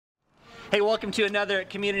Hey, welcome to another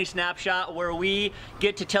Community Snapshot where we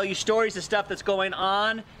get to tell you stories of stuff that's going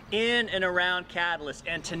on in and around Catalyst.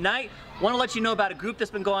 And tonight, I want to let you know about a group that's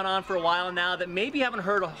been going on for a while now that maybe you haven't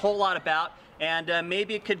heard a whole lot about, and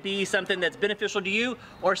maybe it could be something that's beneficial to you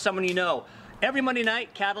or someone you know. Every Monday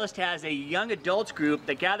night, Catalyst has a young adults group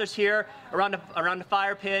that gathers here around the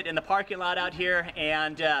fire pit in the parking lot out here,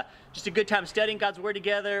 and just a good time studying God's Word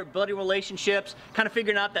together, building relationships, kind of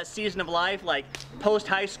figuring out that season of life, like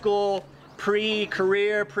post-high school,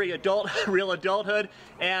 pre-career, pre-adult, real adulthood,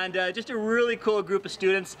 and just a really cool group of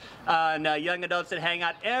students and young adults that hang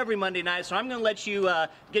out every Monday night. So I'm going to let you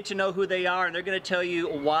get to know who they are, and they're going to tell you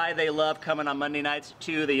why they love coming on Monday nights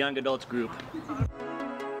to the young adults group.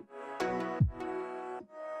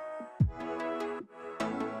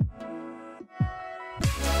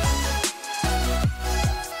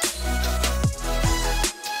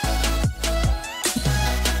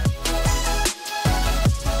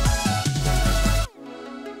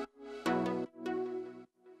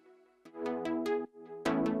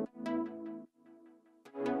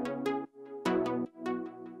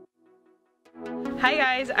 Hi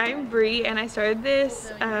guys, I'm Bree and I started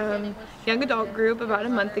this young adult group about a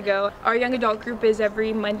month ago. Our young adult group is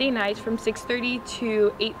every Monday night from 6:30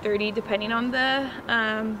 to 8:30 depending on the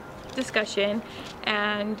discussion,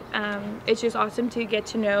 and it's just awesome to get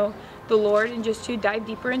to know the Lord and just to dive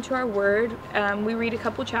deeper into our Word. We read a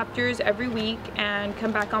couple chapters every week and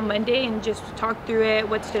come back on Monday and just talk through it,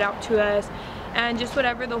 what stood out to us, and just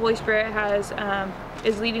whatever the Holy Spirit has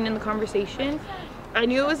is leading in the conversation. I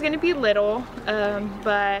knew it was going to be little,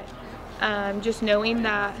 but just knowing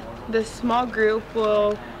that the small group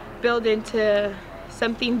will build into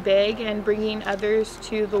something big and bringing others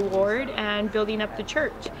to the Lord and building up the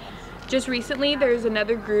church. Just recently there's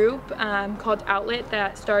another group called Outlet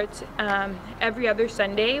that starts every other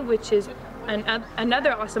Sunday, which is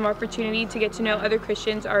another awesome opportunity to get to know other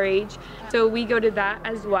Christians our age. So we go to that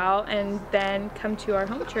as well, and then come to our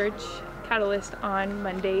home church Catalyst on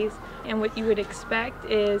Mondays. And what you would expect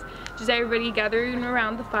is just everybody gathering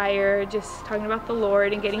around the fire, just talking about the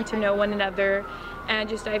Lord and getting to know one another and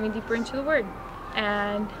just diving deeper into the Word.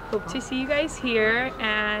 And hope to see you guys here,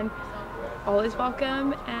 and all is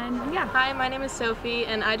welcome. And yeah. Hi, my name is Sophie,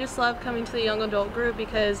 and I just love coming to the young adult group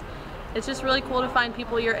because it's just really cool to find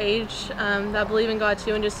people your age that believe in God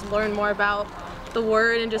too, and just learn more about the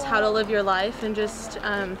Word and just how to live your life, and just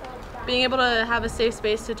being able to have a safe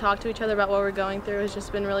space to talk to each other about what we're going through has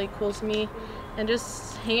just been really cool to me. And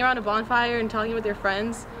just hanging around a bonfire and talking with your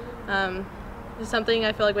friends is something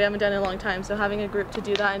I feel like we haven't done in a long time. So having a group to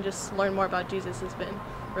do that and just learn more about Jesus has been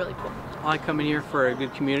really cool. I like coming here for a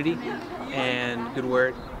good community and good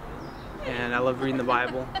Word, and I love reading the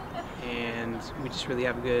Bible, and we just really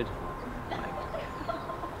have a good,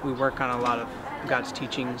 we work on a lot of God's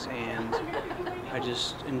teachings, and I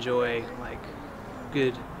just enjoy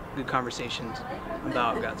good conversations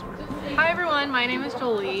about God's Word. Hi everyone, my name is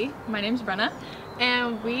Jolie. My name is Brenna,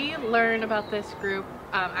 and we learned about this group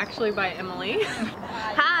actually by Emily.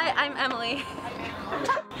 Hi, I'm Emily.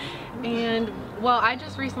 And well, I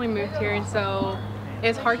just recently moved here, and so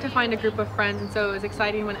it's hard to find a group of friends, and so it was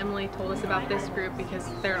exciting when Emily told us about this group because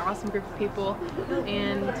they're an awesome group of people,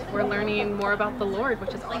 and we're learning more about the Lord,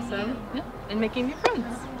 which is awesome, and making new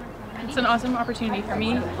friends. It's an awesome opportunity for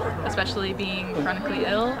me, especially being chronically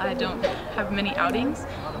ill. I don't have many outings,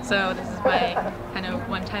 so this is my kind of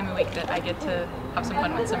one time a week that I get to have some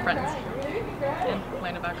fun with some friends and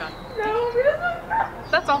learn about God.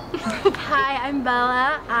 That's all. Hi, I'm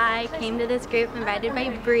Bella. I came to this group invited by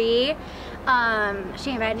Bree. She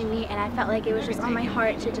invited me, and I felt like it was just on my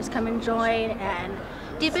heart to just come and join and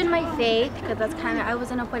deepen my faith, because that's kind of, I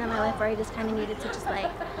was in a point in my life where I just kind of needed to just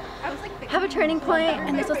have a turning point,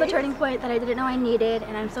 and this was a turning point that I didn't know I needed,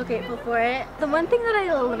 and I'm so grateful for it. The one thing that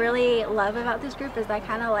I really love about this group is that I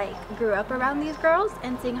kind of grew up around these girls,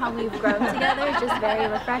 and seeing how we've grown together is just very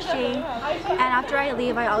refreshing. And after I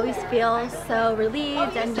leave, I always feel so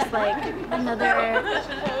relieved and just another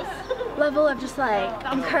level of just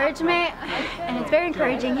encouragement, and it's very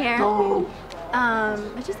encouraging here.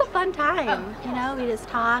 It's just a fun time, you know. We just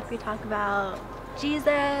we talk about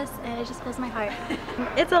Jesus, and it just fills my heart.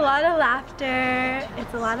 It's a lot of laughter,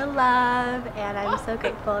 it's a lot of love, and I'm so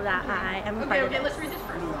grateful that I am a part of it.